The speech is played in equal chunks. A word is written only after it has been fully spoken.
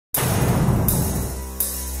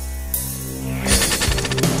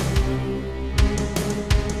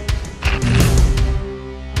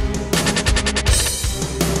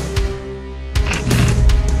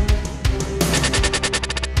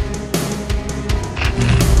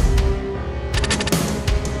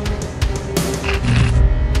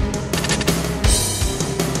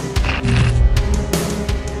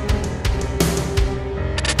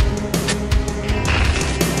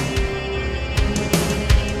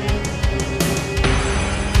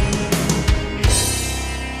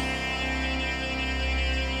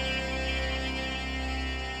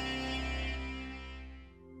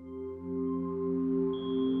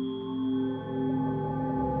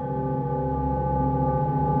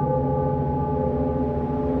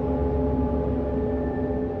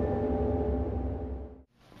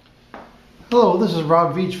Hello, this is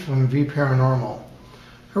Rob Veach from Vparanormal.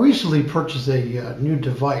 I recently purchased a new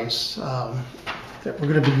device that we're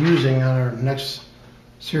going to be using on our next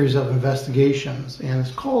series of investigations, and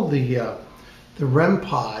it's called the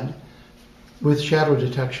REM-Pod with shadow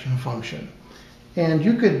detection function. And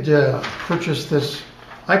you could purchase this.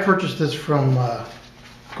 I purchased this from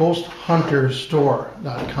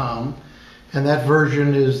ghosthunterstore.com, and that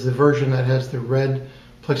version is the version that has the red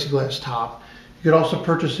plexiglass top. You could also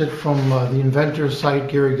purchase it from the inventor's site,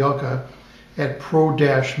 Gary Gelka, at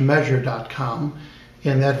pro-measure.com,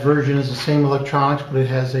 and that version is the same electronics, but it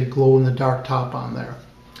has a glow-in-the-dark top on there.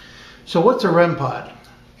 So what's a REM-Pod,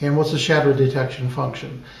 and what's the shadow detection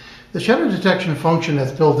function? The shadow detection function that's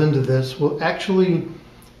built into this will actually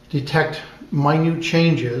detect minute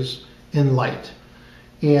changes in light.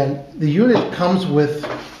 And the unit comes with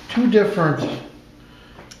two different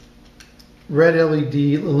red LED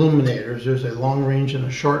illuminators. There's a long range and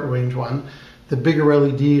a short range one. The bigger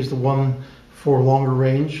LED is the one for longer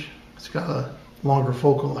range. It's got a longer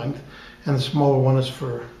focal length, and the smaller one is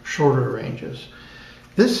for shorter ranges.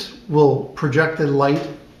 This will project the light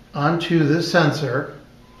onto this sensor,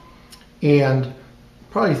 and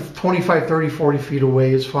probably 25, 30, 40 feet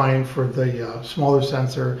away is fine for the smaller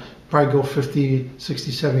sensor. Probably go 50,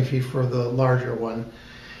 60, 70 feet for the larger one.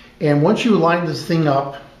 And once you line this thing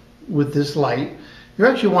up with this light, you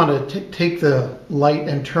actually want to take the light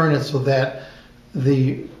and turn it so that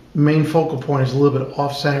the main focal point is a little bit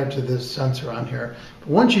off center to this sensor on here. But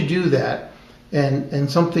once you do that, and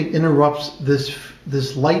something interrupts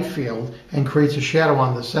this light field and creates a shadow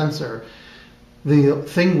on the sensor, the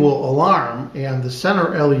thing will alarm, and the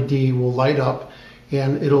center LED will light up,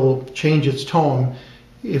 and it'll change its tone.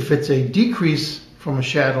 If it's a decrease from a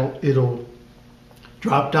shadow, it'll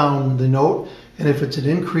drop down the note, and if it's an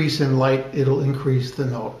increase in light, it'll increase the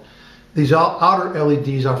note. These outer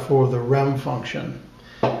LEDs are for the REM function.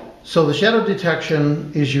 So the shadow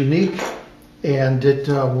detection is unique, and it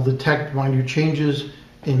will detect minute changes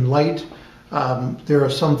in light. There are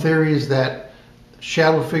some theories that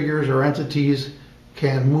shadow figures or entities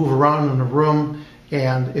can move around in a room,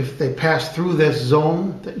 and if they pass through this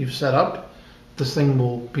zone that you've set up, this thing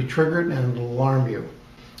will be triggered and it'll alarm you.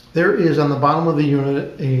 There is on the bottom of the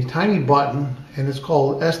unit a tiny button, and it's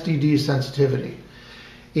called SDD sensitivity.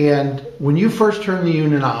 And when you first turn the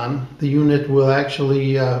unit on, the unit will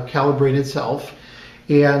actually calibrate itself,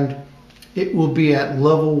 and it will be at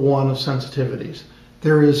level 1 of sensitivities.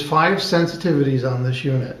 There is 5 sensitivities on this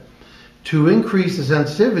unit. To increase the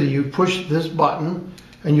sensitivity, you push this button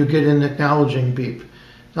and you get an acknowledging beep.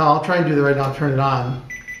 Now I'll try and do that right now, turn it on.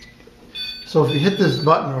 So if you hit this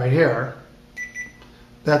button right here,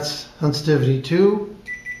 that's sensitivity 2,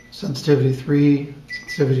 sensitivity 3,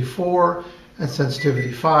 sensitivity 4, and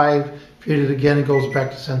sensitivity 5. If you hit it again, it goes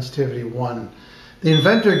back to sensitivity 1. The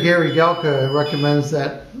inventor, Gary Gelka, recommends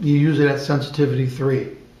that you use it at sensitivity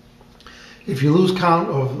 3. If you lose count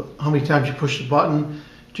of how many times you push the button,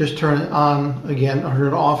 just turn it on again, or turn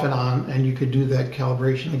it off and on, and you could do that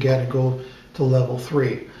calibration again and go to level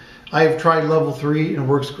 3. I have tried level 3 and it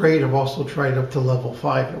works great. I've also tried up to level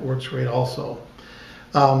 5. It works great also.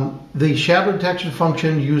 The shadow detection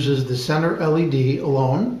function uses the center LED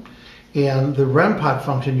alone, and the REM-Pod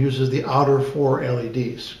function uses the outer 4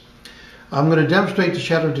 LEDs. I'm going to demonstrate the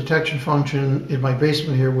shadow detection function in my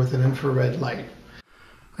basement here with an infrared light.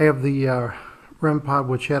 I have the REM-Pod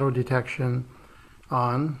with shadow detection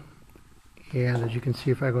on, and as you can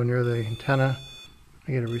see, if I go near the antenna,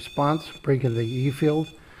 I get a response, breaking the E field.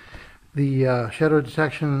 The shadow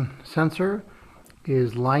detection sensor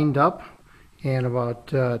is lined up, and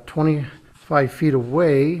about 25 feet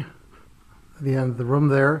away, at the end of the room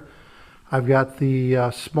there, I've got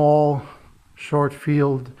the small short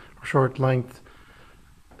field, short length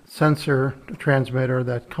sensor transmitter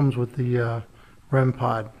that comes with the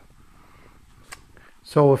REM-Pod.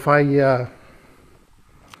 So if I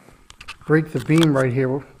break the beam right here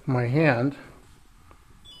with my hand,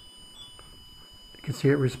 you can see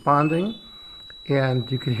it responding,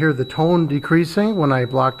 and you can hear the tone decreasing when I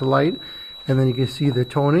block the light, and then you can see the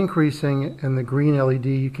tone increasing, and the green LED,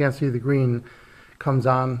 you can't see the green, comes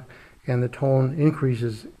on, and the tone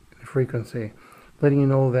increases in frequency, letting you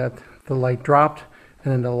know that the light dropped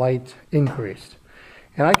and then the light increased.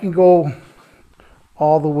 And I can go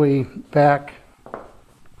all the way back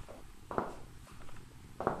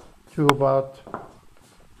to about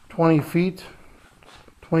 20 feet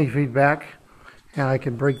back, and I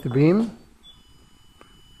can break the beam.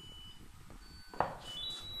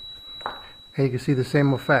 And you can see the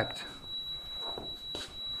same effect.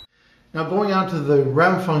 Now going on to the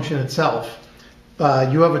REM function itself,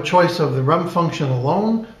 you have a choice of the REM function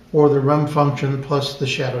alone or the REM function plus the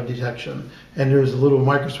shadow detection. And there's a little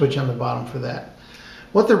micro switch on the bottom for that.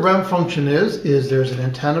 What the REM function is there's an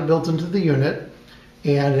antenna built into the unit,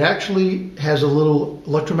 and it actually has a little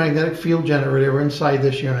electromagnetic field generator inside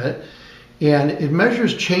this unit, and it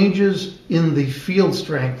measures changes in the field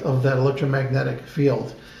strength of that electromagnetic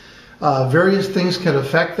field. Various things can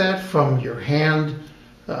affect that, from your hand,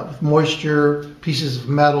 with moisture, pieces of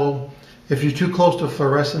metal. If you're too close to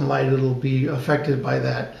fluorescent light, it'll be affected by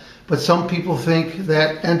that. But some people think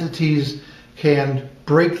that entities can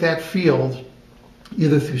break that field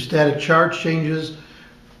either through static charge changes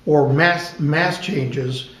or mass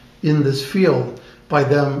changes in this field by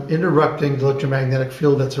them interrupting the electromagnetic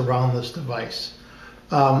field that's around this device.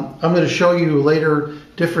 I'm going to show you later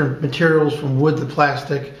different materials from wood to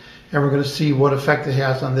plastic, and we're going to see what effect it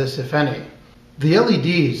has on this, if any. The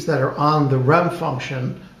LEDs that are on the REM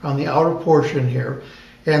function are on the outer portion here,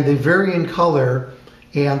 and they vary in color,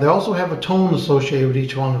 and they also have a tone associated with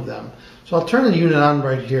each one of them. So I'll turn the unit on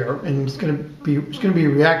right here, and it's going to be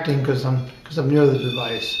reacting because I'm near the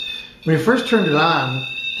device. When you first turn it on,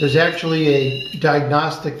 there's actually a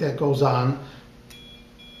diagnostic that goes on,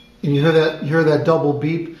 and you hear that double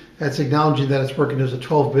beep. That's acknowledging that it's working. There's a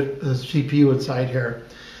 12-bit CPU inside here.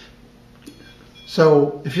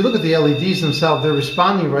 So if you look at the LEDs themselves, they're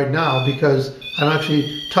responding right now because I'm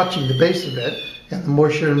actually touching the base of it, and the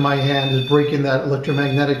moisture in my hand is breaking that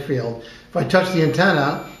electromagnetic field. If I touch the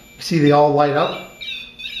antenna, you see they all light up,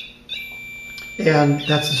 and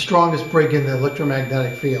that's the strongest break in the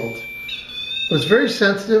electromagnetic field. But it's very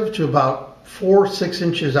sensitive to about 4-6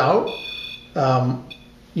 inches out.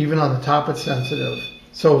 Even on the top it's sensitive.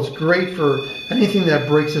 So it's great for anything that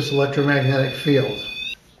breaks this electromagnetic field.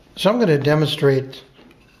 So I'm going to demonstrate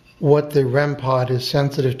what the REM pod is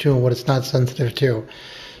sensitive to and what it's not sensitive to.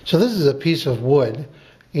 So this is a piece of wood,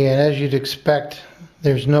 and as you'd expect,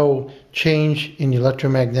 there's no change in the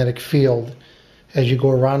electromagnetic field as you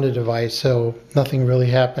go around the device, so nothing really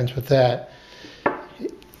happens with that.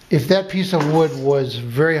 If that piece of wood was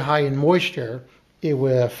very high in moisture, it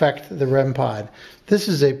would affect the REM pod. This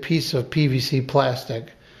is a piece of PVC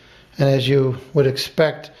plastic, and as you would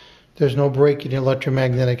expect, there's no break in the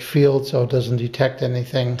electromagnetic field, so it doesn't detect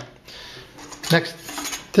anything.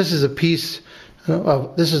 Next, this is a piece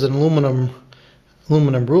of, this is an aluminum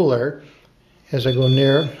ruler. As I go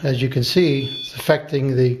near, as you can see, it's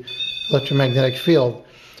affecting the electromagnetic field.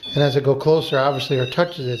 And as I go closer, obviously, or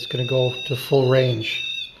touches it, it's going to go to full range.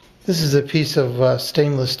 This is a piece of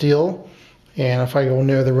stainless steel, and if I go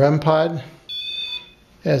near the REM pod,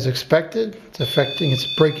 as expected,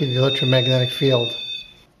 it's breaking the electromagnetic field.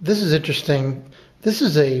 This is interesting. This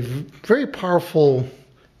is a very powerful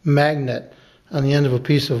magnet on the end of a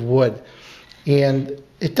piece of wood, and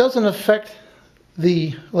it doesn't affect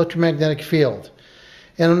the electromagnetic field.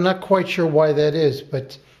 And I'm not quite sure why that is,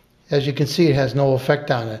 but as you can see, it has no effect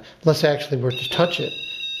on it, unless I actually were to touch it.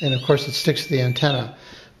 And of course, it sticks to the antenna.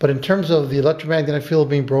 But in terms of the electromagnetic field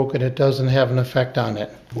being broken, it doesn't have an effect on it.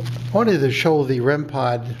 I wanted to show the REM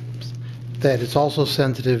pod that it's also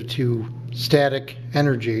sensitive to static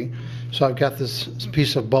energy. So I've got this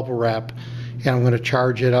piece of bubble wrap, and I'm going to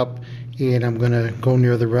charge it up, and I'm going to go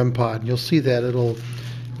near the REM pod. You'll see that it'll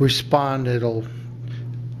respond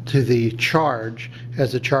to the charge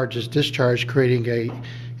as the charge is discharged, creating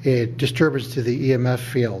a disturbance to the EMF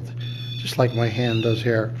field, just like my hand does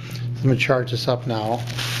here. I'm going to charge this up now.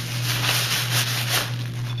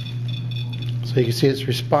 So you can see it's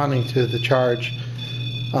responding to the charge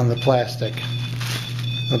on the plastic,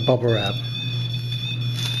 the bubble wrap.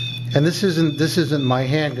 And this isn't my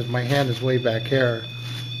hand, because my hand is way back here.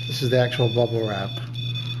 This is the actual bubble wrap.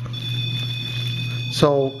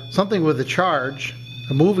 So something with a charge,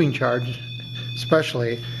 a moving charge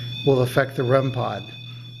especially, will affect the REM pod.